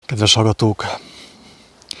Kedves hallgatók,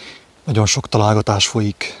 nagyon sok találgatás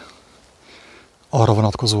folyik arra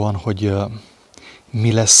vonatkozóan, hogy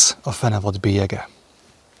mi lesz a fenevad bélyege.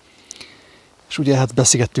 És ugye hát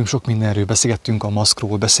beszélgettünk sok mindenről, beszélgettünk a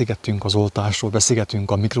maszkról, beszélgettünk az oltásról,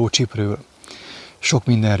 beszélgettünk a mikrochipről, sok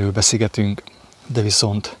mindenről beszélgetünk, de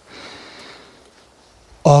viszont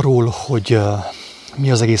arról, hogy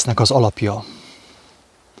mi az egésznek az alapja,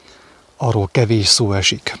 arról kevés szó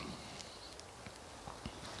esik.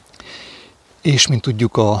 És mint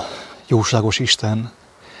tudjuk, a jóságos Isten,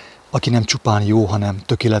 aki nem csupán jó, hanem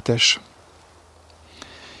tökéletes,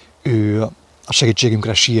 ő a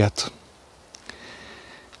segítségünkre siet,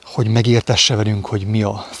 hogy megértesse velünk, hogy mi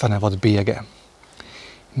a fenevad bélyege,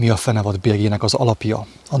 mi a fenevad bélyegének az alapja,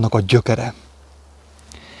 annak a gyökere.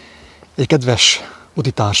 Egy kedves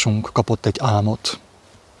utitársunk kapott egy álmot,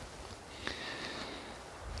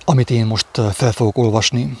 amit én most fel fogok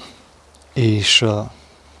olvasni, és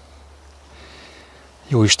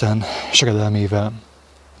Jóisten segedelmével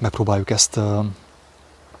megpróbáljuk ezt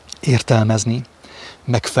értelmezni,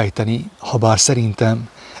 megfejteni, habár szerintem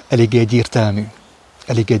eléggé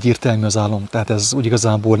egyértelmű az álom, tehát ez úgy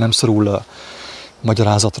igazából nem szorul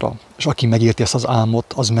magyarázatra. És aki megérti ezt az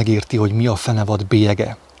álmot, az megérti, hogy mi a fenevad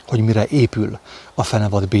bélyege, hogy mire épül a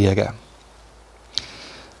fenevad bélyege.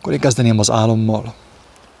 Akkor én kezdeném az álommal,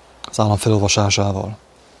 az álom felolvasásával.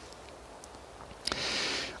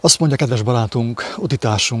 Azt mondja kedves barátunk,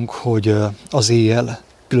 utitársunk, hogy az éjjel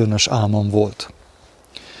különös álmom volt.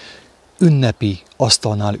 Ünnepi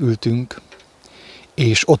asztalnál ültünk,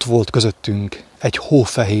 és ott volt közöttünk egy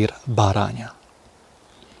hófehér bárány.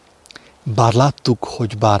 Bár láttuk,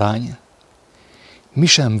 hogy bárány, mi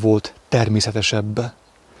sem volt természetesebb,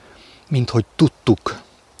 mint hogy tudtuk,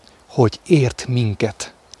 hogy ért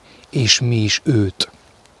minket, és mi is őt.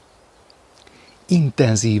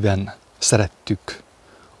 Intenzíven szerettük,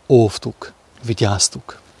 óvtuk,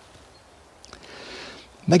 vigyáztuk.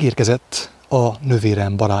 Megérkezett a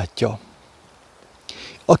nővérem barátja,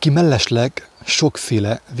 aki mellesleg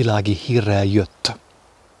sokféle világi hírrel jött.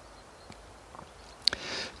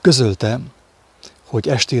 Közölte, hogy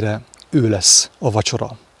estére ő lesz a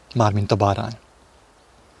vacsora, mármint a bárány.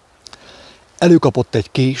 Előkapott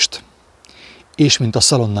egy kést, és mint a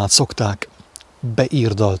szalonnát szokták,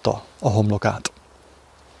 beírdalta a homlokát.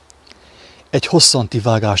 Egy hosszanti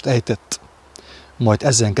vágást ejtett, majd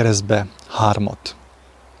ezen keresztbe 3.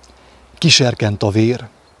 Kiserkent a vér,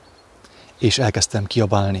 és elkezdtem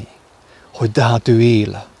kiabálni, hogy de hát ő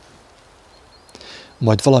él.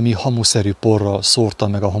 Majd valami hamuszerű porral szórta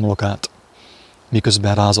meg a homlokát,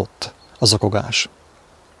 miközben rázott a zakogás.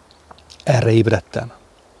 Erre ébredtem.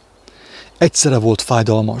 Egyszerre volt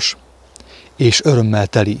fájdalmas, és örömmel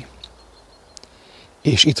teli,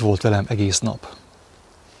 és itt volt velem egész nap.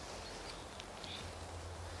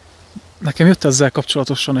 Nekem jött ezzel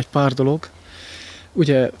kapcsolatosan egy pár dolog.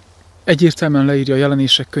 Ugye egyértelműen leírja a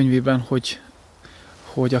Jelenések könyvében,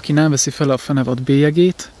 hogy aki nem veszi fel a fenevad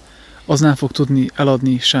bélyegét, az nem fog tudni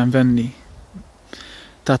eladni, sem venni.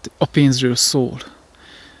 Tehát a pénzről szól.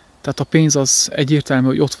 Tehát a pénz az egyértelmű,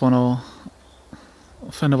 hogy ott van a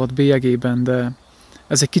fenevad bélyegében, de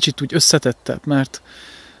ez egy kicsit úgy összetettebb, mert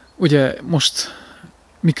ugye most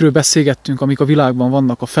mikről beszélgettünk, amik a világban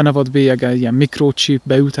vannak, a fenevad bélyege, ilyen mikrochip,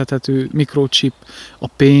 beültethető mikrochip, a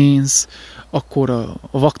pénz, akkor a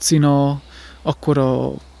vakcina, akkor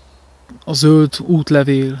a zöld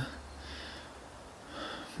útlevél,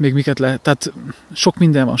 még miket lehet, tehát sok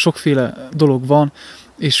minden van, sokféle dolog van,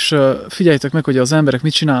 és figyeljétek meg, hogy az emberek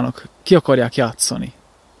mit csinálnak, ki akarják játszani.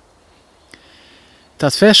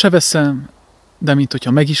 Tehát fel se veszem, de mint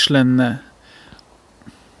hogyha meg is lenne,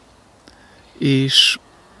 és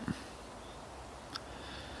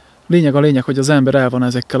a lényeg, hogy az ember el van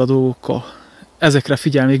ezekkel a dolgokkal. Ezekre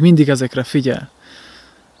figyel, még mindig ezekre figyel.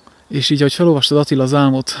 És így, ahogy felolvastad Attila az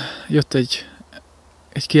álmot, jött egy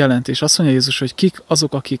kijelentés. Azt mondja Jézus, hogy kik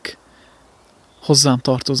azok, akik hozzám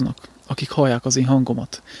tartoznak, akik hallják az én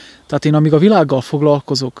hangomat. Tehát én amíg a világgal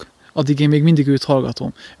foglalkozok, addig én még mindig őt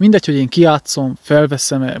hallgatom. Mindegy, hogy én kijátszom,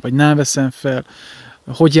 felveszem-e, vagy nem veszem fel,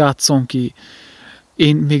 hogy játszom ki.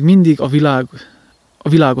 Én még mindig a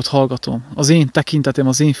világot hallgatom. Az én tekintetem,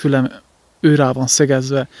 az én fülem őrá van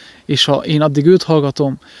szegezve, és ha én addig őt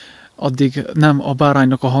hallgatom, addig nem a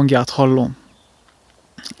báránynak a hangját hallom.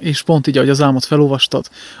 És pont így, ahogy az álmot felolvastad,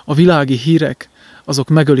 a világi hírek, azok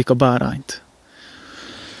megölik a bárányt.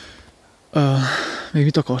 Még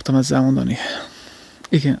mit akartam ezzel mondani?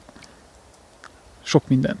 Igen. Sok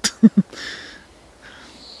mindent.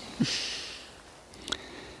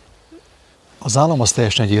 Az állam az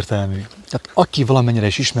teljesen egyértelmű. Tehát aki valamennyire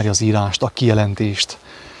is ismeri az írást, a kijelentést,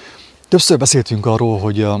 Többször beszéltünk arról,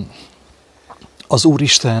 hogy az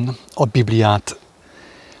Úristen a Bibliát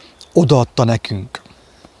odaadta nekünk.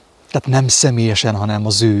 Tehát nem személyesen, hanem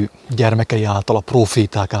az ő gyermekei által, a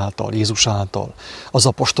proféták által, Jézus által, az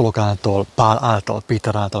apostolok által, Pál által,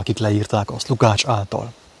 Péter által, akik leírták azt, Lukács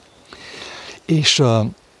által. És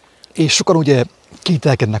sokan ugye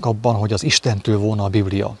kételkednek abban, hogy az Istentől volna a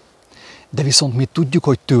Biblia. De viszont mi tudjuk,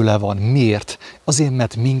 hogy tőle van. Miért? Azért,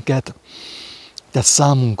 mert minket, tehát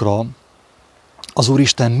számunkra az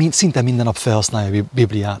Úristen szinte minden nap felhasználja a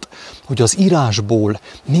Bibliát, hogy az írásból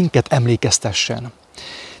minket emlékeztessen.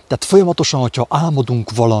 Tehát folyamatosan, hogyha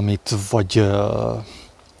álmodunk valamit, vagy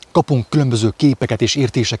kapunk különböző képeket és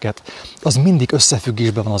értéseket, az mindig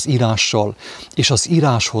összefüggésben van az írással, és az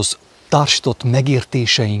íráshoz társított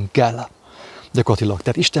megértéseinkkel. Gyakorlatilag.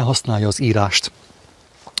 Tehát Isten használja az írást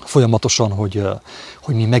folyamatosan, hogy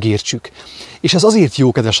mi megértsük. És ez azért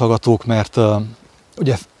jó, kedves hallgatók, mert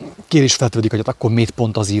ugye kérdés feltevődik, hogy akkor miért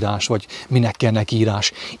pont az írás, vagy minek kell neki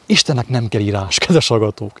írás. Istennek nem kell írás, kedves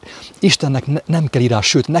hallgatók. Istennek nem kell írás,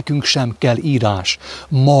 sőt, nekünk sem kell írás.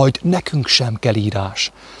 Majd nekünk sem kell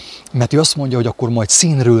írás. Mert ő azt mondja, hogy akkor majd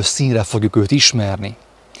színről színre fogjuk őt ismerni.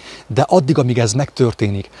 De addig, amíg ez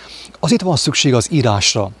megtörténik, azért van szükség az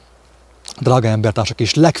írásra, drága embertársak,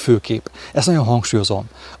 és legfőképp, ezt nagyon hangsúlyozom,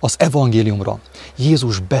 az evangéliumra,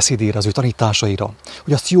 Jézus beszédére, az ő tanításaira,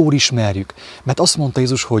 hogy azt jól ismerjük. Mert azt mondta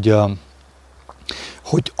Jézus, hogy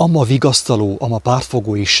ama vigasztaló, ama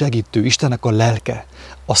pártfogó és segítő, Istennek a lelke,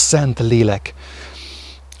 a Szent Lélek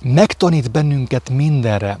megtanít bennünket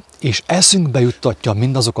mindenre, és eszünkbe juttatja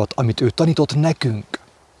mindazokat, amit ő tanított nekünk.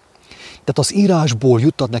 Tehát az írásból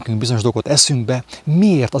juttat nekünk bizonyos dolgokat eszünkbe.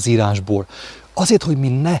 Miért az írásból? Azért, hogy mi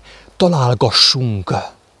ne találgassunk,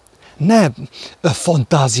 ne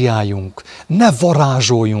fantáziáljunk, ne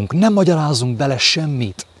varázsoljunk, ne magyarázzunk bele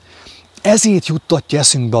semmit. Ezért juttatja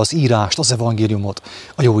eszünkbe az írást, az evangéliumot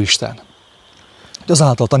a Jóisten. Hogy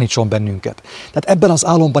azáltal tanítson bennünket. Tehát ebben az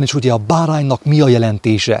álomban is ugye a báránynak mi a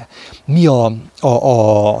jelentése, mi a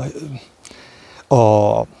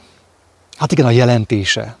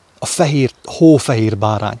jelentése. A fehér, hófehér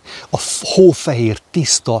bárány, a hófehér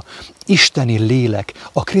tiszta isteni lélek,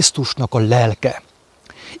 a Krisztusnak a lelke.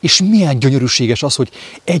 És milyen gyönyörűséges az, hogy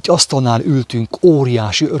egy asztalnál ültünk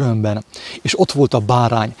óriási örömben, és ott volt a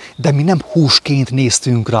bárány, de mi nem húsként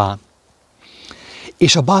néztünk rá.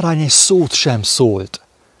 És a bárány egy szót sem szólt,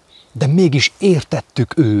 de mégis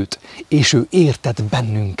értettük őt, és ő értett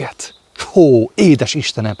bennünket. Hó, édes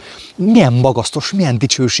Istenem, milyen magasztos, milyen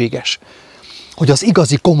dicsőséges, hogy az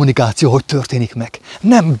igazi kommunikáció hogy történik meg.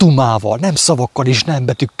 Nem dumával, nem szavakkal és nem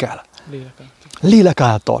betűkkel. Lélek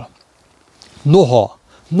által.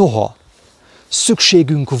 Noha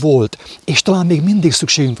szükségünk volt, és talán még mindig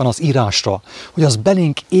szükségünk van az írásra, hogy az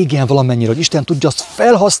belénk égjen valamennyire, hogy Isten tudja azt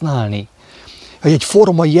felhasználni, hogy egy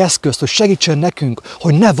formai eszközt, hogy segítsen nekünk,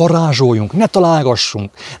 hogy ne varázsoljunk, ne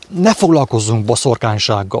találgassunk, ne foglalkozzunk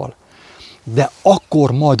boszorkánysággal. De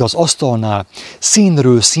akkor majd az asztalnál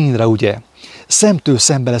színről színre, ugye, szemtől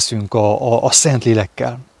szembe leszünk a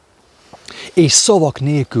Szentlélekkel. És szavak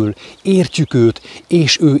nélkül értjük őt,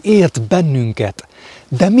 és ő ért bennünket.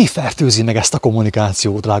 De mi fertőzi meg ezt a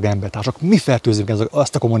kommunikációt, drága embertársak? Mi fertőzi meg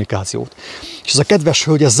ezt a kommunikációt? És ez a kedves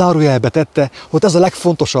hölgy ezt zárójelbe tette, hogy ez a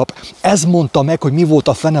legfontosabb. Ez mondta meg, hogy mi volt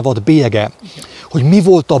a fenevad bélyege. Hogy mi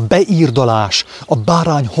volt a beírdalás a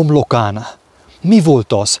bárány homlokán. Mi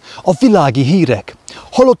volt az? A világi hírek.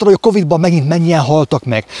 Hallottad, hogy a Covid-ban megint mennyien haltak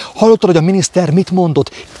meg? Hallottad, hogy a miniszter mit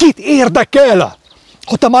mondott? Kit érdekel?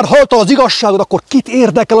 Ha te már haltad az igazságot, akkor kit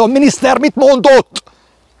érdekel, a miniszter mit mondott?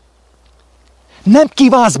 Nem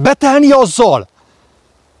kívánsz betelni azzal?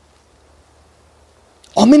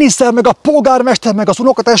 A miniszter, meg a polgármester, meg az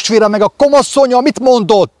unokatestvére, meg a komasszonya mit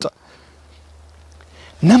mondott?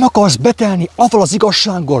 Nem akarsz betelni avval az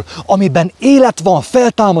igazsággal, amiben élet van,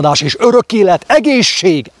 feltámadás és örök élet,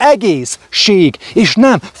 egészség, és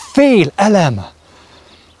nem félelem.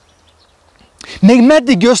 Még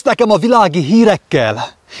meddig jössz nekem a világi hírekkel?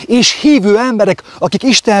 És hívő emberek, akik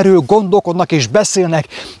Istenről gondolkodnak és beszélnek,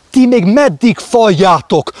 ti még meddig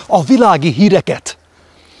fajjátok a világi híreket?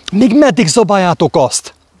 Még meddig zabáljátok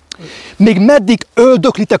azt? Még meddig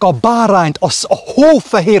öldöklitek a bárányt, a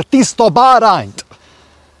hófehér tiszta bárányt?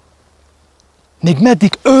 Még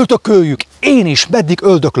meddig öldököljük? Én is meddig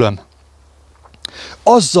öldöklöm?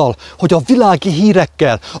 Azzal, hogy a világi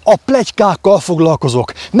hírekkel, a pletykákkal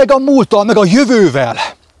foglalkozok, meg a múlttal, meg a jövővel.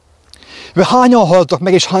 Hányan haltak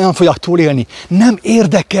meg, és hányan fogják túlélni? Nem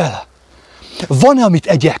érdekel. Van-e, amit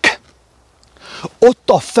egyek? Ott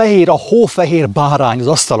a fehér, a hófehér bárány az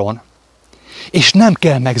asztalon, és nem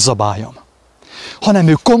kell megzabáljam, hanem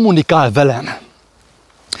ő kommunikál velem.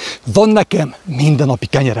 Van nekem mindennapi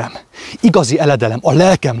kenyerem, igazi eledelem a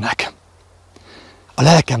lelkemnek. A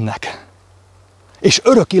lelkemnek. És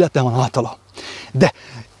örök életem van általa. De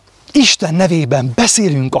Isten nevében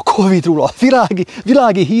beszélünk a Covid-ról, a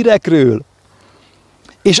világi hírekről.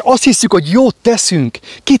 És azt hiszük, hogy jót teszünk.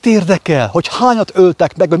 Kit érdekel, hogy hányat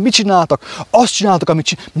öltek meg, vagy mit csináltak, azt csináltak, amit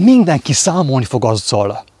csináltak. Mindenki számolni fog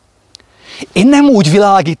azzal. Én nem úgy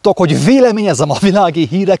világítok, hogy véleményezem a világi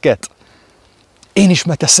híreket. Én is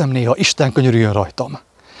megteszem néha, Isten könyörüljön rajtam.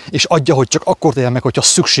 És adja, hogy csak akkor tegyen meg, hogyha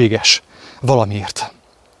szükséges valamiért.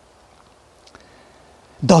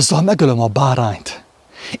 De azzal megölöm a bárányt.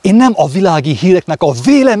 Én nem a világi híreknek a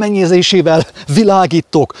véleményezésével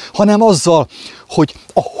világítok, hanem azzal, hogy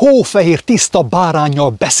a hófehér tiszta báránnyal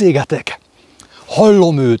beszélgetek.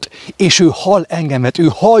 Hallom őt, és ő hall engemet,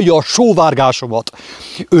 ő hallja a sóvárgásomat.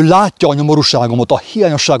 Ő látja a nyomorúságomat, a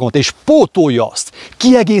hiányosságomat, és pótolja azt,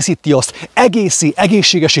 kiegészíti azt,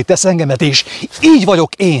 egészségesé tesz engemet, és így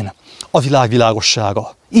vagyok én, a világ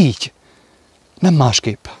világossága. Így. Nem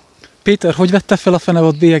másképp. Péter, hogy vette fel a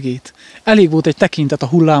fenevad bélyegét? Elég volt egy tekintet a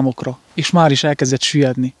hullámokra, és már is elkezdett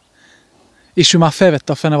süllyedni. És ő már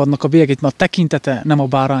felvette a fenevadnak a bélyegét, mert a tekintete nem a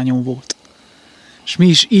bárányon volt. És mi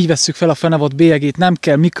is így vesszük fel a fenevad bélyegét, nem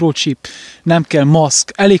kell mikrochip, nem kell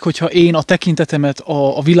maszk. Elég, hogyha én a tekintetemet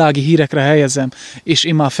a világi hírekre helyezem, és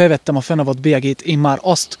én már felvettem a fenevad bélyegét, én már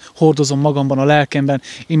azt hordozom magamban, a lelkemben,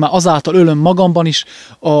 én már azáltal ölöm magamban is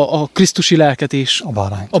a krisztusi lelket és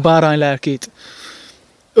a bárány lelkét.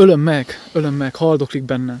 Ölöm meg, haldoklik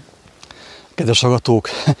bennem. Kedves hallgatók,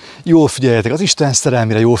 jól figyeljetek, az Isten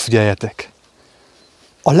szerelmére jól figyeljetek.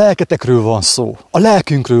 A lelketekről van szó, a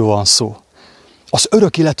lelkünkről van szó. Az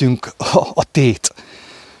örök életünk a tét.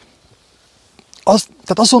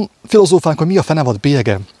 Tehát azon filozófálunk, hogy mi a fenevad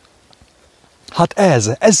bélyege. Hát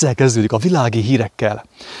ezzel kezdődik, a világi hírekkel.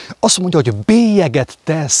 Azt mondja, hogy bélyeget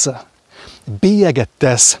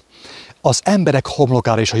tesz az emberek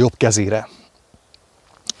homlokára és a jobb kezére.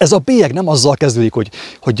 Ez a bélyeg nem azzal kezdődik,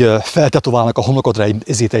 hogy feltetoválnak a homlokodra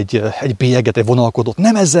egy bélyeget, egy vonalkodót.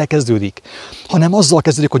 Nem ezzel kezdődik, hanem azzal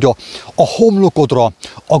kezdődik, hogy a homlokodra,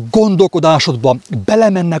 a gondolkodásodba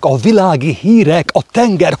belemennek a világi hírek, a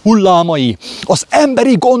tenger hullámai, az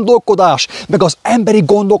emberi gondolkodás, meg az emberi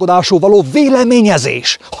gondolkodásról való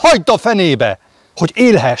véleményezés. Hagyd a fenébe, hogy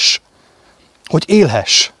élhess.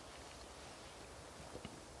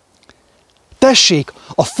 Tessék,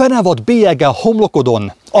 a fenevad bélyeggel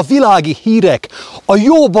homlokodon, a világi hírek, a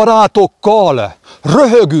jó barátokkal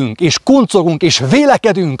röhögünk és kuncogunk és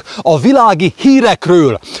vélekedünk a világi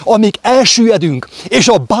hírekről, amíg elsüllyedünk, és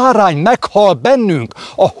a bárány meghal bennünk,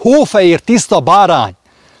 a hófehér tiszta bárány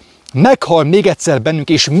meghal még egyszer bennünk,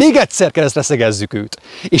 és még egyszer keresztre szegezzük őt,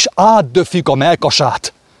 és átdöfjük a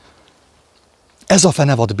mellkasát. Ez a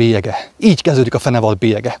fenevad bélyege. Így kezdődik a fenevad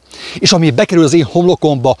bélyege. És ami bekerül az én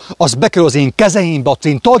homlokomba, az bekerül az én kezeimbe, az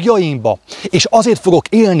én tagjaimba. És azért fogok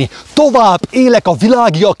élni, tovább élek a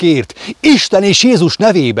világiakért, Isten és Jézus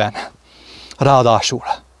nevében. Ráadásul,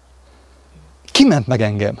 ki ment meg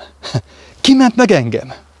engem? Ki ment meg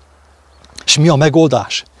engem? És mi a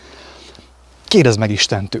megoldás? Kérdezd meg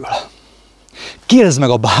Istentől. Kérdezd meg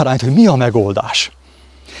a bárányt, hogy mi a megoldás.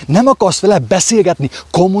 Nem akarsz vele beszélgetni,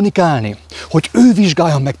 kommunikálni, hogy ő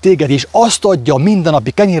vizsgáljon meg téged, és azt adja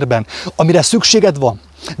mindennapi kenyérben, amire szükséged van.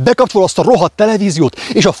 Bekapcsol azt a rohadt televíziót,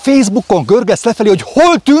 és a Facebookon görgetsz lefelé, hogy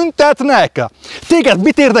hol tüntetnek. Téged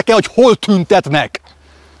mit érdekel, hogy hol tüntetnek?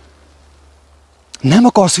 Nem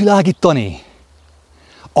akarsz világítani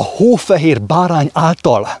a hófehér bárány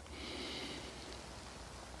által.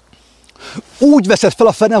 Úgy veszed fel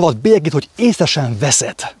a fenevad bélyegét, hogy észre sem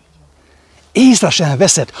veszed. Észre sem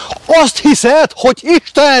veszed. Azt hiszed, hogy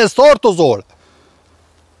Istenhez tartozol.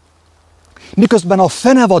 Miközben a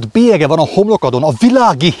fenevad bélyege van a homlokadon, a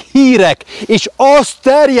világi hírek, és azt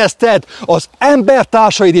terjeszted az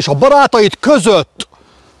embertársaid és a barátaid között.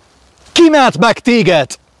 Ki ment meg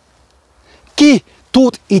téged? Ki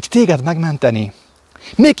tud így téged megmenteni?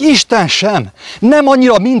 Még Isten sem. Nem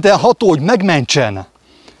annyira mindenható, hogy megmentsen.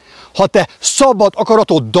 Ha te szabad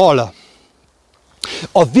akaratoddal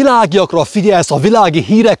a világiakra figyelsz, a világi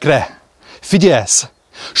hírekre figyelsz,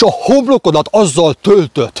 és a homlokodat azzal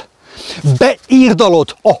töltöd,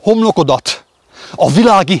 beírdalod a homlokodat a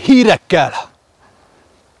világi hírekkel.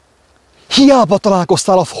 Hiába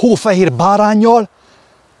találkoztál a hófehér báránnyal,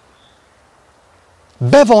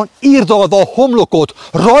 be van írdalva a homlokod,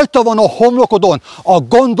 rajta van a homlokodon, a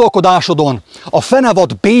gondolkodásodon a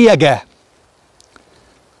fenevad bélyege,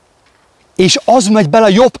 és az megy bele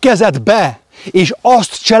jobb kezedbe, és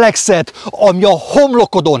azt cselekszed, ami a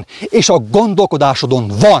homlokodon és a gondolkodásodon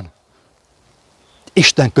van.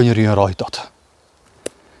 Isten könyörüljön rajtad.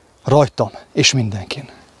 Rajtam és mindenkin.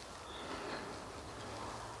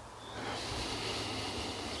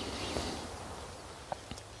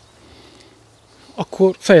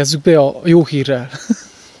 Akkor fejezzük be a jó hírrel.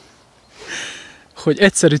 Hogy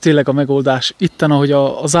egyszerű tényleg a megoldás. Itten, ahogy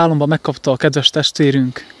az álomban megkapta a kedves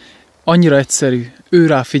testvérünk, annyira egyszerű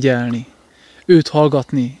őrá figyelni, őt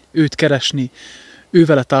hallgatni, őt keresni,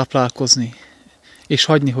 ővele táplálkozni, és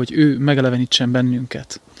hagyni, hogy ő megelevenítsen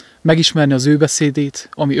bennünket. Megismerni az ő beszédét,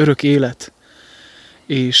 ami örök élet,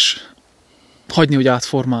 és hagyni, hogy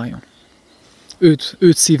átformáljon.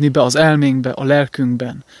 Őt szívni be az elménkbe, a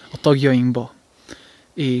lelkünkben, a tagjainkba,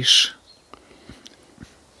 és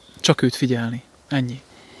csak őt figyelni. Ennyi.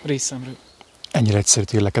 Részemről. Ennyire egyszerű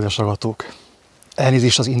tényleg, kedves hallgatók.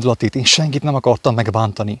 Elnézést az indulatét, én senkit nem akartam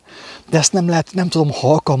megbántani. De ezt nem lehet, nem tudom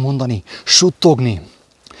halkan mondani, suttogni.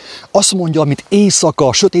 Azt mondja, amit éjszaka,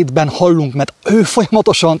 a sötétben hallunk, mert ő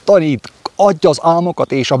folyamatosan tanít, adja az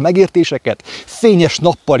álmokat és a megértéseket, fényes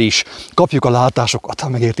nappal is kapjuk a látásokat, a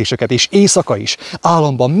megértéseket, és éjszaka is,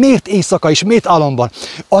 álomban. Miért éjszaka is, miért álomban?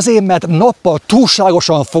 Azért, mert nappal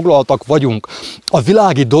túlságosan foglaltak vagyunk a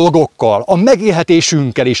világi dolgokkal, a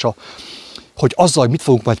megélhetésünkkel is, hogy azzal, hogy mit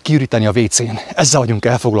fogunk majd kiüríteni a WC-n. Ezzel vagyunk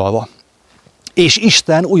elfoglalva. És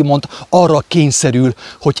Isten úgymond arra kényszerül,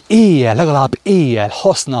 hogy éjjel, legalább éjjel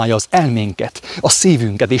használja az elménket, a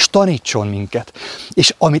szívünket, és tanítson minket.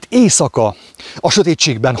 És amit éjszaka a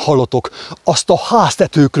sötétségben hallotok, azt a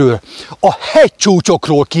háztetőkről, a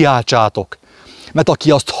hegycsúcsokról kiáltsátok. Mert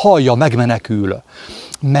aki azt hallja, megmenekül.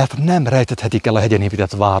 Mert nem rejtethetik el a hegyen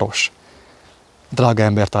épített város. Drága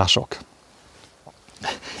embertársak!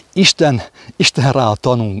 Isten rá a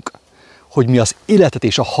tanunk, hogy mi az életet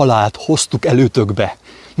és a halált hoztuk előtökbe,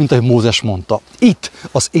 mint ahogy Mózes mondta. Itt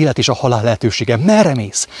az élet és a halál lehetősége. Merre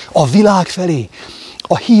mész? A világ felé,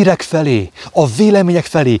 a hírek felé, a vélemények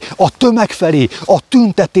felé, a tömeg felé, a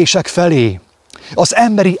tüntetések felé, az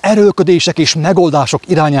emberi erőlködések és megoldások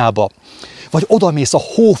irányába. Vagy odamész a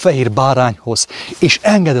hófehér bárányhoz, és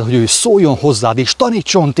engeded, hogy ő szóljon hozzád, és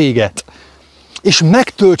tanítson téged, és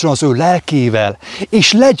megtöltsön az ő lelkével,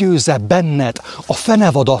 és legyőzze benned a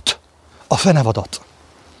fenevadat,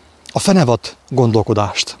 a fenevad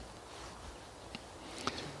gondolkodást.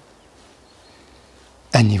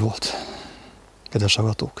 Ennyi volt, kedves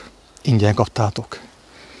hallgatók. Ingyen kaptátok,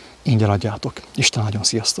 ingyen adjátok. Isten áldjon,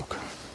 sziasztok!